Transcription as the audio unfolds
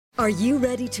Are you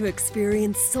ready to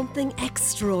experience something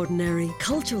extraordinary?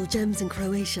 Cultural gems in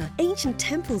Croatia, ancient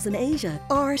temples in Asia,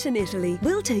 art in Italy.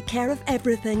 We'll take care of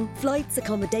everything. Flights,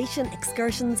 accommodation,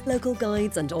 excursions, local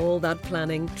guides and all that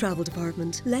planning. Travel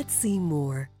department. Let's see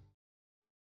more.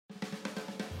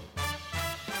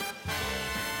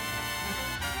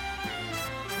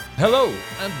 Hello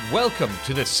and welcome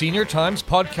to the Senior Times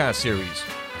podcast series.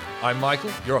 I'm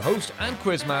Michael, your host and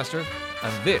quizmaster,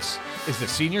 and this is the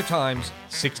Senior Times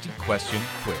 60-question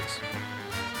quiz.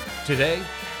 Today,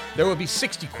 there will be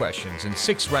 60 questions in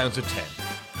 6 rounds of 10.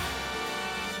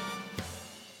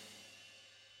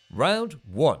 Round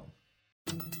 1.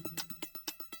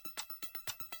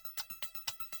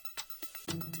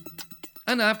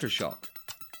 An aftershock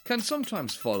can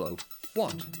sometimes follow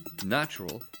what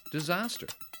natural disaster?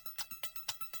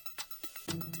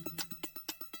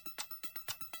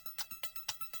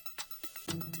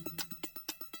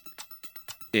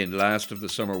 In Last of the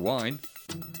Summer Wine,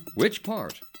 which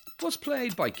part was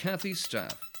played by Kathy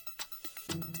Staff?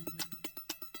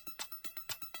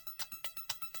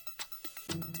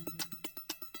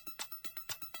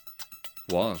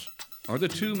 What are the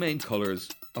 2 main colours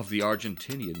of the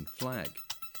Argentinian flag?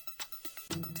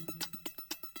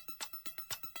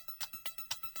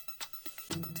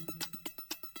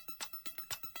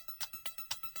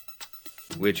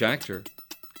 Which actor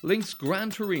links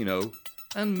Gran Torino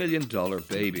and $1 Million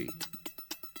Baby?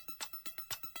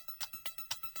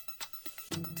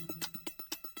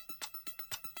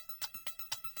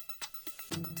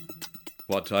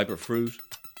 What type of fruit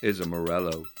is a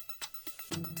morello?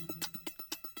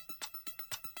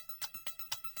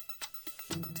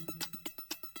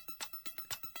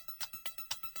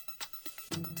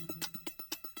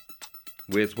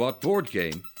 With what board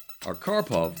game are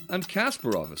Karpov and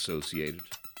Kasparov associated?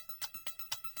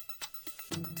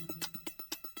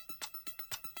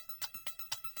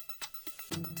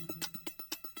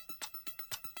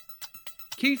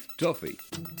 Keith Duffy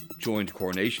joined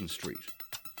Coronation Street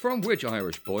from which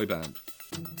Irish boy band?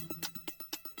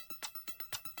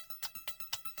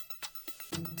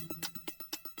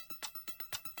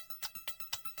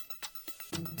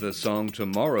 The song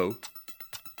Tomorrow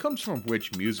comes from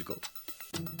which musical?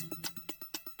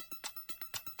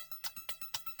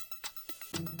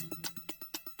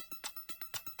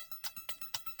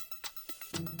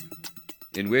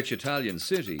 In which Italian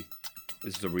city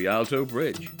is the Rialto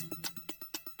Bridge?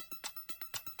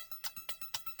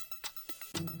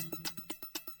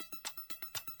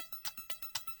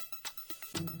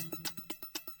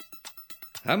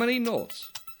 How many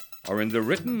noughts are in the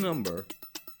written number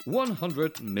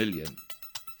 100 million?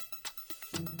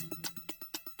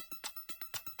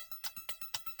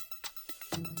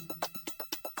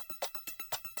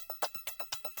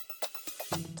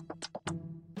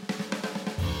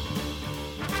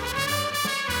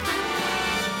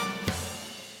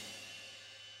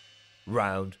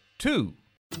 Round 2.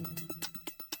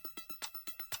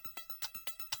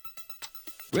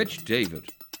 Which David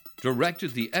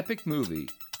directed the epic movie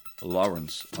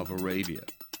Lawrence of Arabia?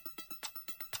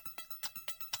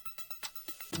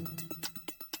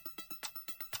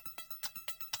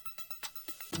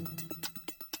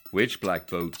 Which black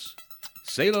boats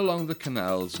sail along the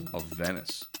canals of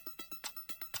Venice?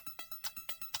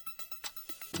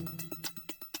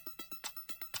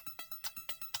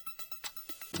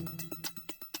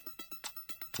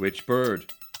 Which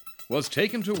bird was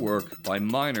taken to work by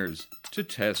miners to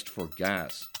test for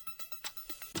gas?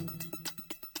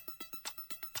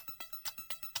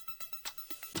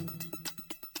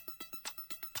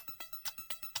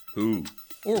 Who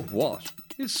or what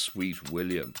is Sweet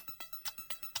William?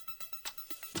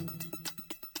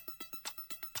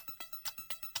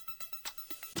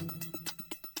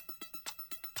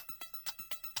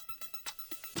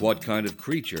 What kind of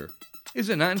creature is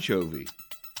an anchovy?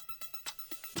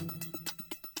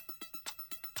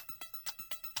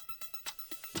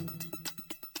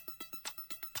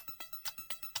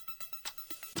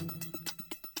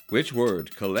 Which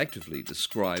word collectively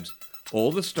describes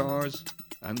all the stars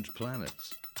and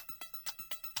planets?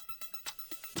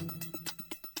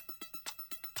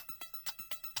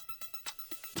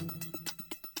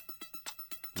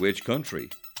 Which country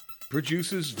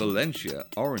produces Valencia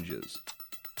oranges?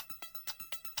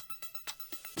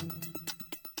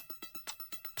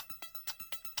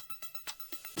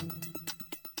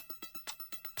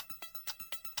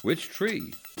 Which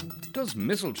tree does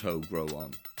mistletoe grow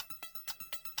on?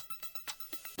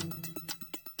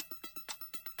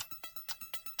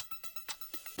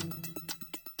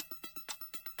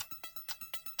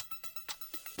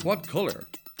 What color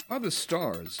are the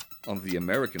stars on the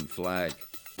American flag?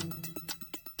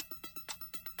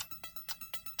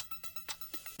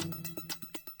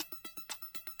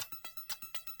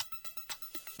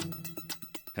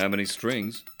 How many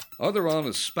strings are there on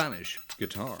a Spanish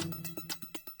guitar?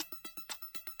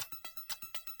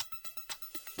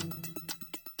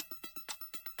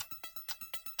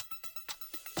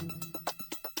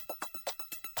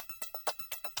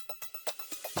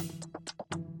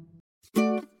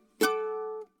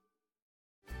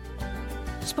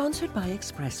 Sponsored by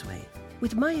Expressway.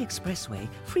 With My Expressway,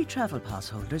 free travel pass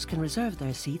holders can reserve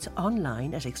their seats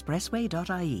online at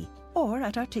expressway.ie or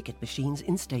at our ticket machines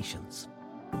in stations.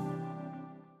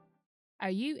 Are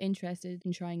you interested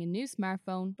in trying a new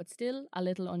smartphone but still a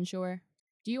little unsure?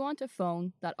 Do you want a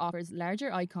phone that offers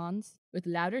larger icons, with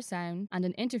louder sound and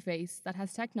an interface that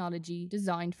has technology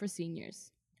designed for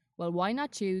seniors? Well, why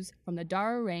not choose from the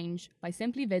Doro range by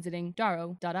simply visiting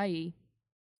doro.ie.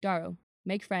 Doro,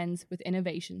 make friends with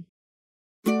innovation.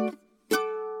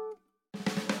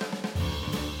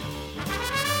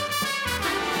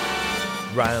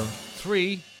 Round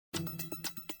 3.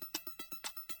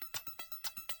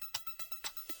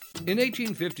 In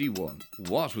 1851,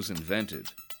 what was invented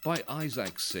by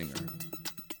Isaac Singer?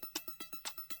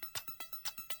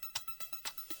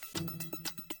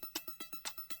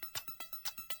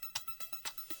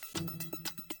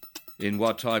 In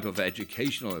what type of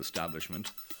educational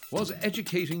establishment was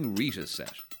Educating Rita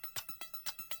set?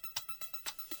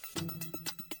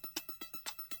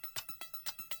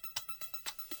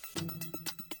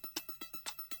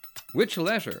 Which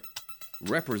letter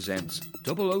represents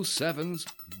 007's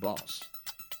boss?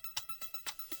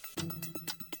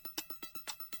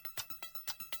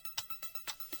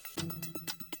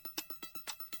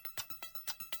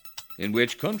 In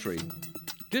which country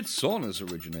did saunas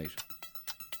originate?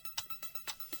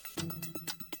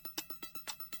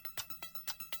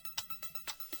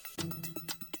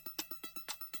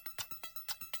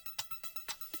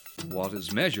 What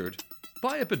is measured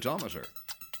by a pedometer?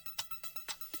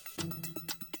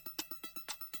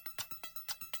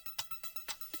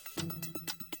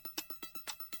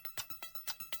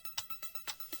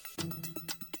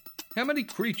 How many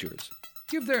creatures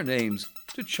give their names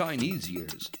to Chinese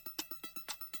years?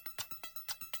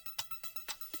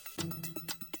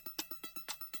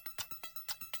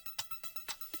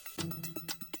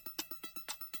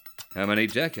 How many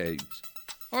decades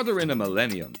are there in a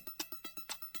millennium?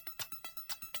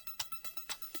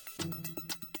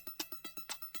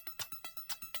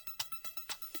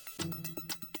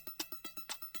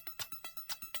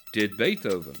 Did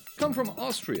Beethoven come from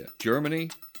Austria, Germany,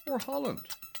 or Holland?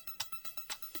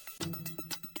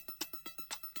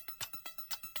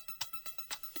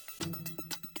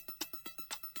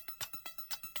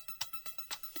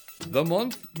 The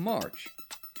month March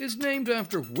is named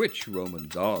after which Roman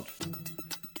god?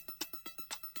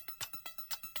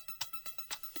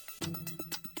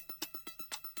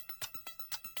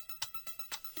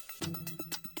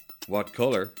 What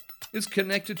colour is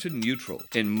connected to neutral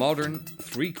in modern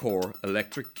 3-core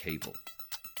electric cable?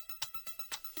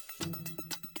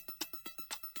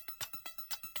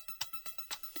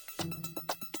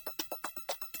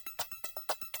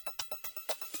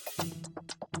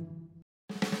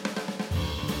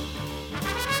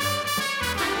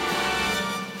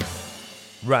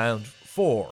 Round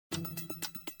 4.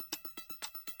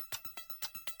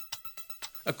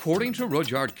 According to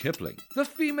Rudyard Kipling, the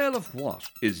female of what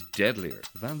is deadlier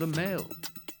than the male?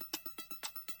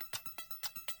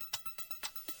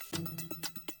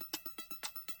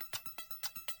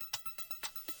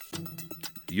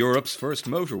 Europe's first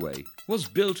motorway was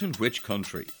built in which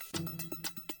country?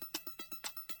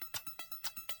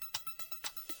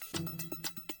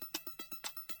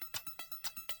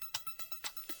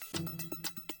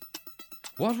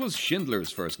 What was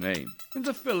Schindler's first name in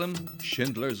the film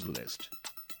Schindler's List?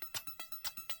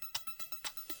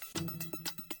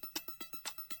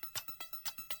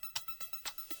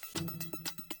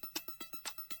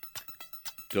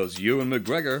 Does Ewan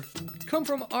McGregor come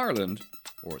from Ireland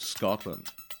or Scotland?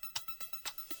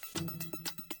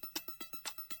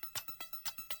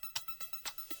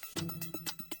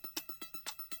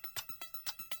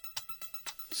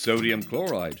 Sodium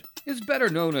chloride is better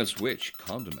known as which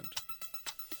condiment?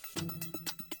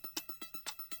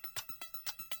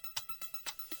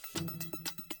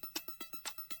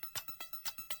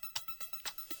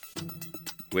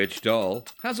 Which doll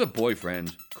has a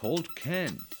boyfriend called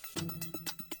Ken?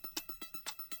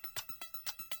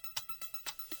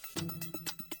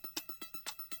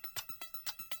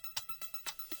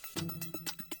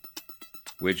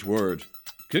 Which word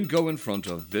can go in front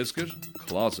of biscuit,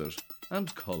 closet,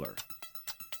 and colour?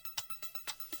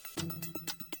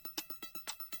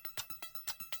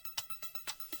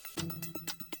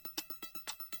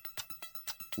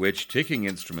 Which ticking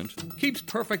instrument keeps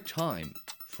perfect time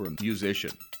for a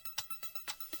musician?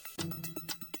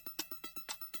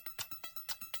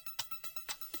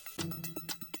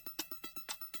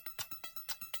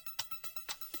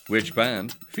 Which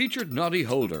band featured Noddy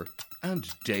Holder and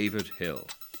David Hill?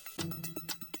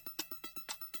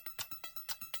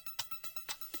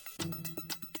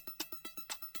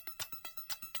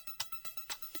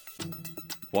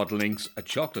 What links a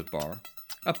chocolate bar,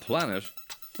 a planet,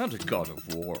 and a god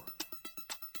of war?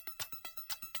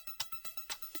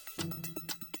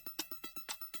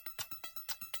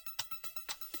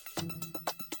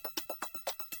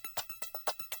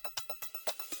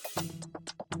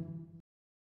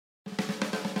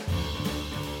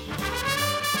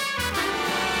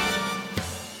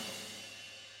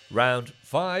 Round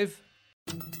 5.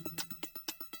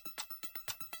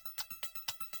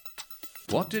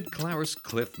 What did Clarice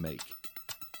Cliff make?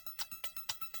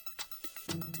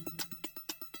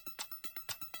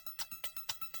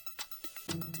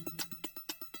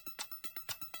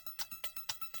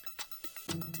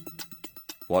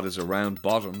 What is a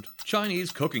round-bottomed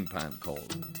Chinese cooking pan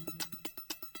called?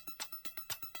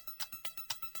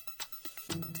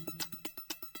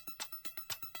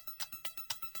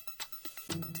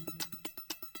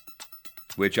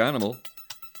 Which animal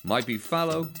might be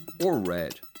fallow or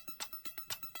red?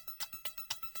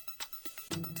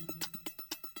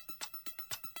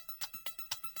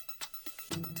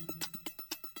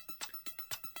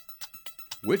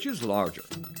 Which is larger,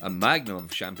 a Magnum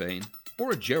of Champagne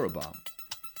or a Jeroboam?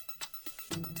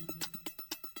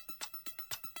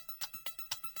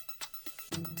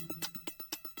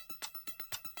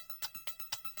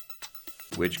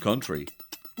 Which country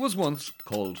was once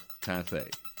called Cathay?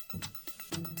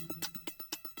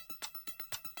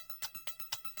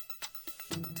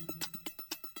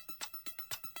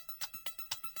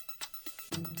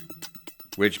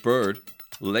 Which bird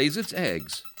lays its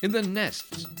eggs in the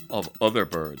nests of other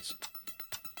birds?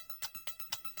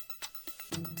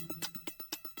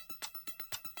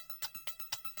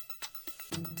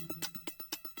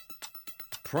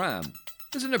 Pram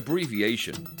is an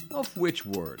abbreviation of which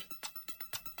word?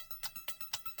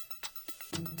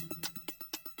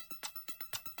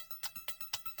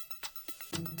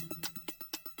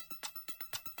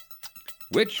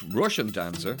 Which Russian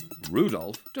dancer,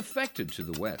 Rudolph, defected to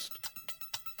the West?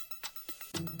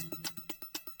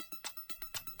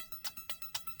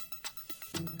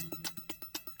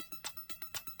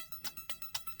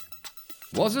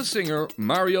 Was a singer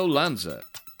Mario Lanza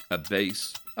a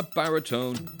bass, a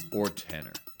baritone, or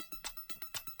tenor?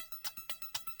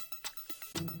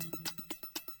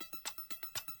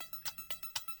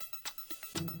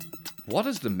 What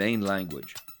is the main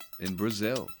language in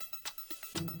Brazil?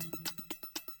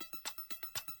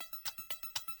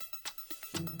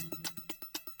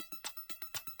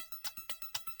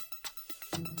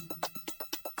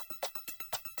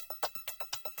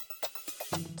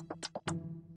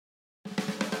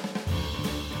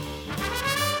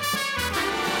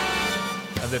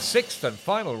 The sixth and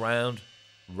final round,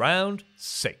 round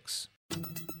 6.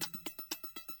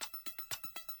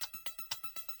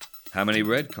 How many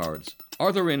red cards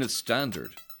are there in a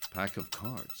standard pack of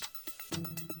cards?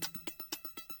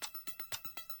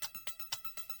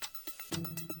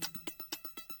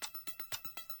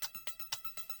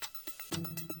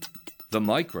 The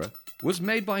Micra was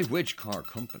made by which car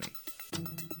company?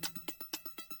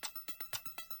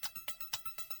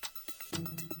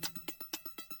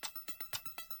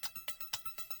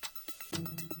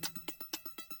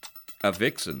 A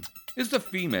vixen is the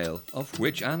female of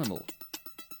which animal?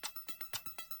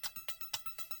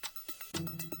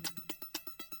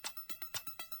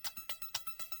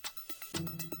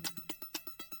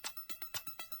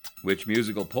 Which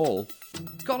musical pole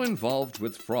got involved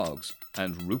with frogs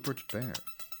and Rupert Bear?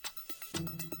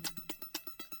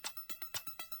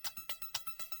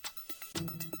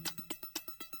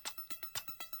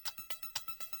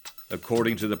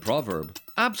 According to the proverb,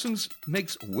 absence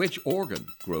makes which organ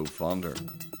grow fonder?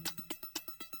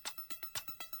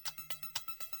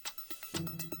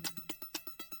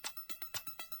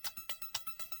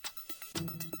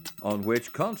 On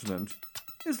which continent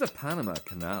is the Panama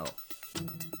Canal?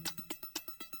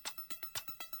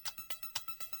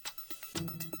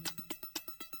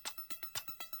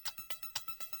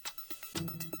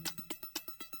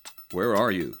 Where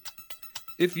are you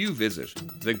if you visit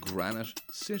the Granite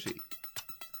City?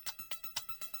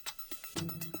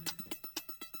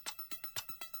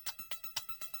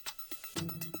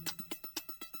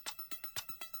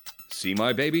 See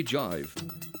My Baby Jive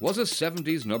was a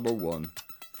 70s number 1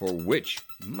 for which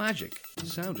magic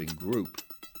sounding group?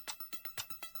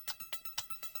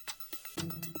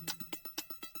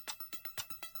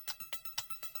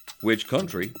 Which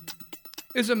country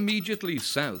is immediately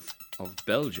south of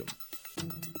Belgium?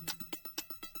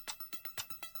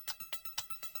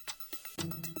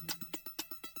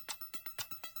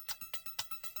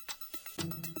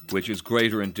 Which is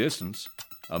greater in distance,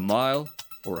 a mile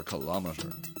or a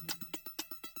kilometre?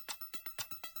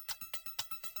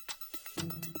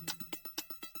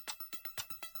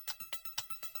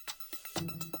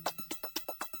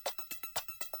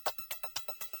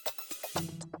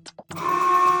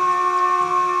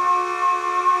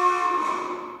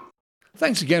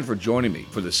 Thanks again for joining me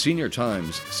for the Senior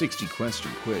Times 60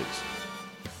 question quiz.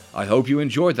 I hope you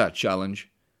enjoyed that challenge.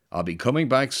 I'll be coming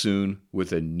back soon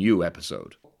with a new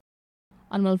episode.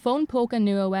 An bhfuil fón póca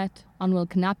nua wet, an bhfuil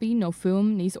cnapi nó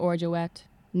fum níos orja wet.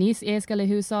 Níos éasca le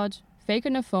húsáid,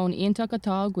 féicar na fón ionach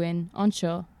atá gcuin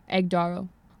anseo ag daro.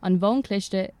 An bhón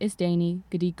cliste is déine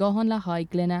go dtí gohan le haid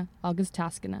gline agus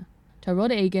tascana. Tá rud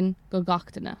éigean go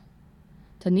gachtainna.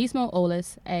 Tá níos mó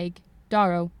eolas ag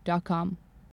daro.com.